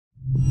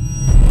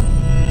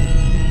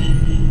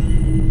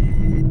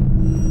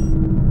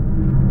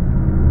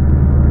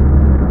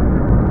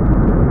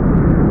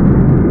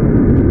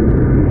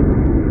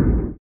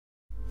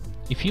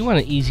you want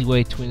an easy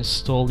way to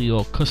install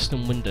your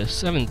custom Windows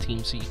 7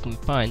 theme so you can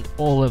find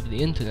all over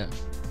the internet,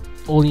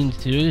 all you need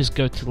to do is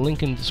go to the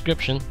link in the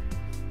description,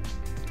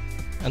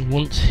 and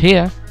once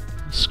here,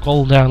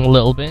 scroll down a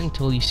little bit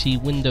until you see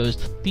Windows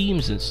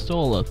Themes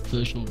Installer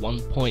version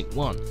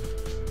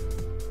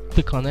 1.1.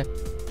 Click on it,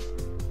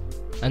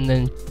 and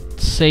then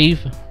save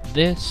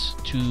this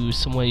to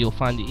somewhere you'll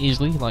find it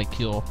easily, like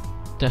your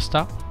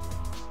desktop.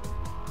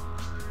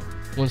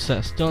 Once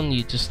that's done,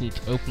 you just need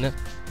to open it.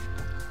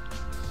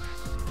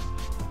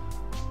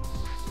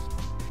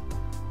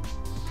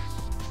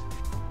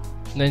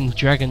 Then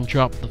drag and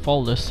drop the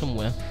folder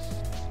somewhere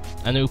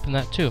and open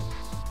that too.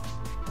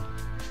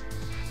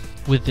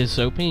 With this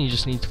open, you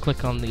just need to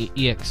click on the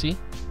exe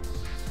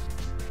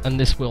and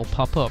this will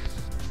pop up.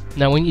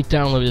 Now when you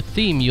download a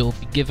theme, you'll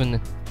be given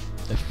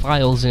the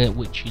files in it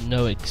which you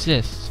know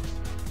exists.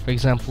 For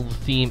example, the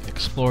theme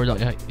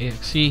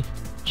explorer.exe,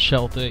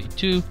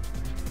 shell32,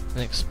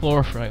 and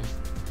explorer frame.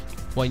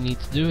 What you need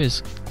to do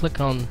is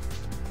click on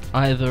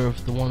either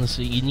of the ones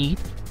that you need,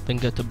 then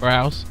go to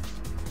browse,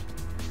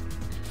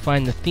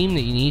 find the theme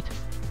that you need,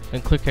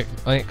 and click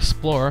on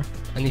explorer,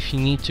 and if you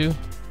need to,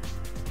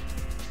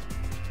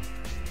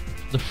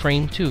 the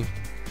frame too.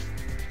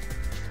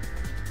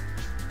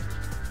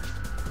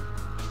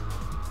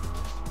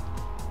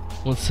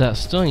 Once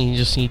that's done, you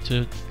just need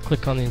to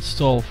click on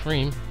install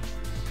frame.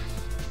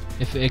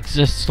 If it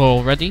exists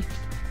already,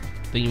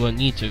 then you won't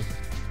need to.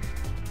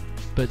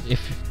 But if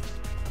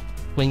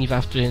when you've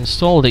after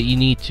installed it, you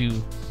need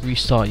to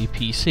restart your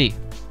PC.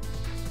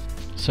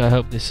 So I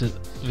hope this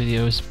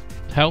video has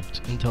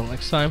helped. Until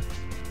next time,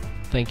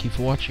 thank you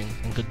for watching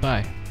and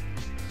goodbye.